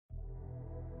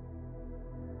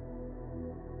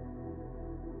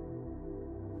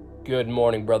Good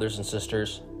morning, brothers and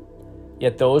sisters.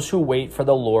 Yet those who wait for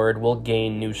the Lord will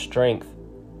gain new strength.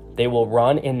 They will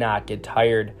run and not get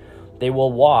tired. They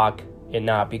will walk and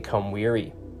not become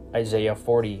weary. Isaiah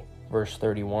 40, verse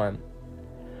 31.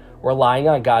 Relying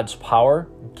on God's power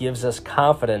gives us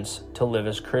confidence to live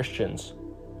as Christians.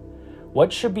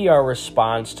 What should be our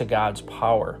response to God's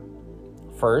power?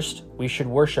 First, we should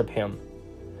worship Him.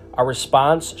 Our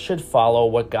response should follow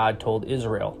what God told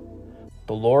Israel.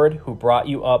 The Lord who brought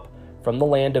you up from the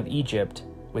land of Egypt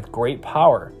with great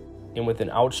power and with an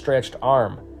outstretched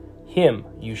arm, Him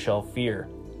you shall fear,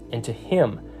 and to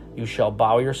Him you shall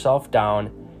bow yourself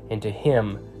down, and to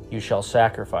Him you shall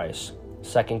sacrifice.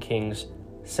 2 Kings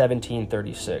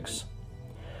 17:36.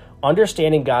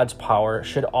 Understanding God's power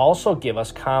should also give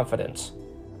us confidence.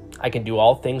 I can do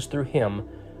all things through Him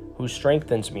who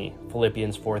strengthens me.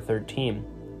 Philippians 4:13.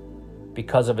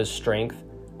 Because of His strength,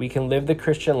 we can live the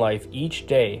Christian life each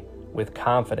day with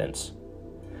confidence.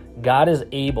 God is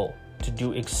able to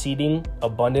do exceeding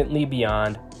abundantly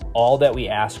beyond all that we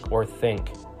ask or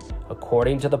think,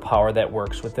 according to the power that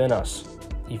works within us.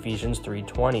 Ephesians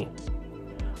 3:20.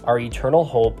 Our eternal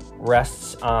hope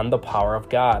rests on the power of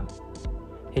God.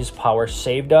 His power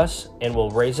saved us and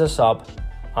will raise us up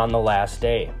on the last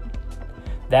day.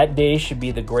 That day should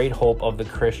be the great hope of the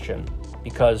Christian,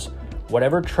 because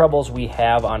whatever troubles we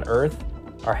have on earth,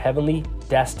 our heavenly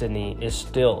destiny is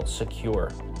still secure.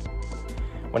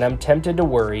 When I'm tempted to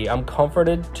worry, I'm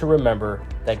comforted to remember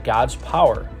that God's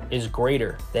power is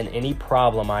greater than any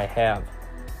problem I have.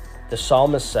 The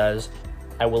psalmist says,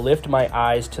 "I will lift my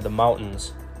eyes to the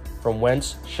mountains. From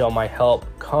whence shall my help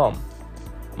come?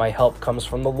 My help comes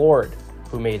from the Lord,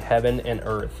 who made heaven and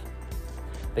earth."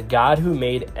 The God who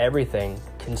made everything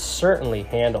can certainly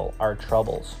handle our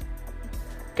troubles.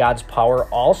 God's power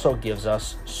also gives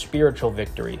us spiritual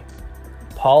victory.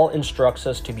 Paul instructs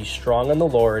us to be strong in the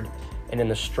Lord and in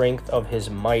the strength of His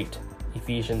might.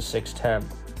 Ephesians 6:10.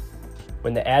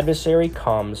 When the adversary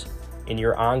comes and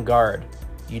you're on guard,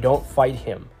 you don't fight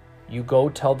him. You go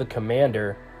tell the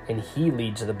commander and he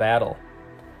leads the battle.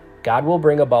 God will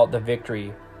bring about the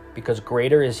victory because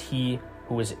greater is He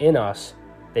who is in us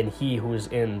than he who is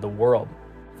in the world.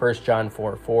 1 John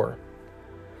 4:4.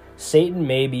 Satan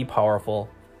may be powerful,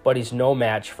 but he's no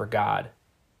match for God.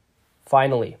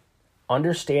 Finally,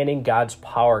 understanding God's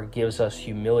power gives us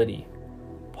humility.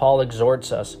 Paul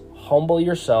exhorts us, "Humble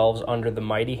yourselves under the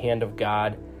mighty hand of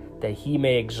God, that He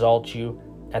may exalt you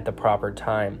at the proper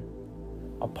time."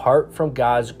 Apart from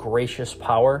God's gracious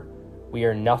power, we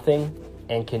are nothing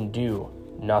and can do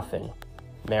nothing.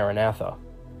 Maranatha.